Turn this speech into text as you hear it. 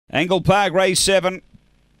Angle-Park Race 7.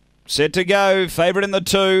 Set to go. Favourite in the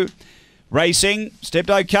 2. Racing, stepped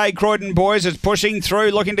okay, Croydon Boys is pushing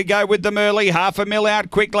through, looking to go with them early. Half a mil out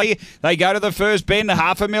quickly. They go to the first bend.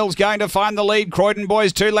 Half a mil's going to find the lead. Croydon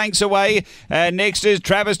Boys 2 lengths away. Next is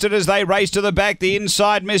Traveston as they race to the back. The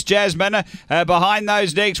inside, Miss Jasmine. Behind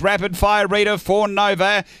those next, Rapid Fire Rita, Fawn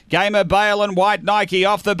Nova, Gamer Bale and White Nike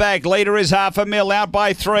off the back. Leader is half a mil out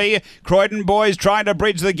by 3. Croydon Boys trying to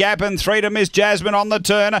bridge the gap and 3 to Miss Jasmine on the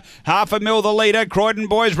turn. Half a mil the leader. Croydon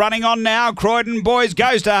Boys running on now. Croydon Boys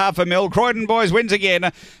goes to half a mil. Croydon Boys wins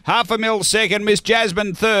again. Half a mil second. Miss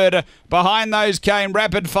Jasmine third. Behind those came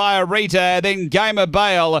Rapid Fire Rita, then Gamer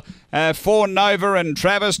Bale, Fawn Nova and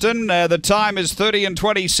Traveston. The time is 30 and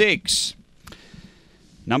 26.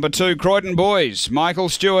 Number 2, Croydon Boys. Michael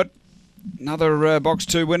Stewart, another box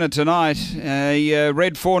 2 winner tonight.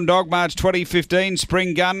 Red Fawn Dog March 2015.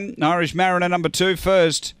 Spring Gun. Irish Mariner number 2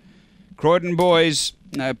 first. Croydon Boys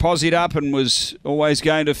posied up and was always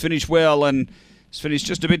going to finish well, and it's finished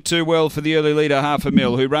just a bit too well for the early leader, half a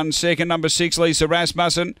mil, who runs second. Number 6, Lisa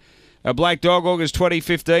Rasmussen. A Black Dog, August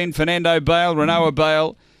 2015. Fernando Bale, Renoa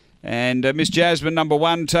Bale. And Miss Jasmine, number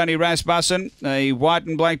 1, Tony Rasmussen. A White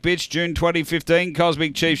and Black Bitch, June 2015.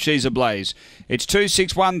 Cosmic Chief, she's ablaze. It's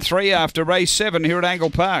 2-6-1-3 after race 7 here at Angle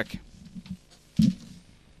Park.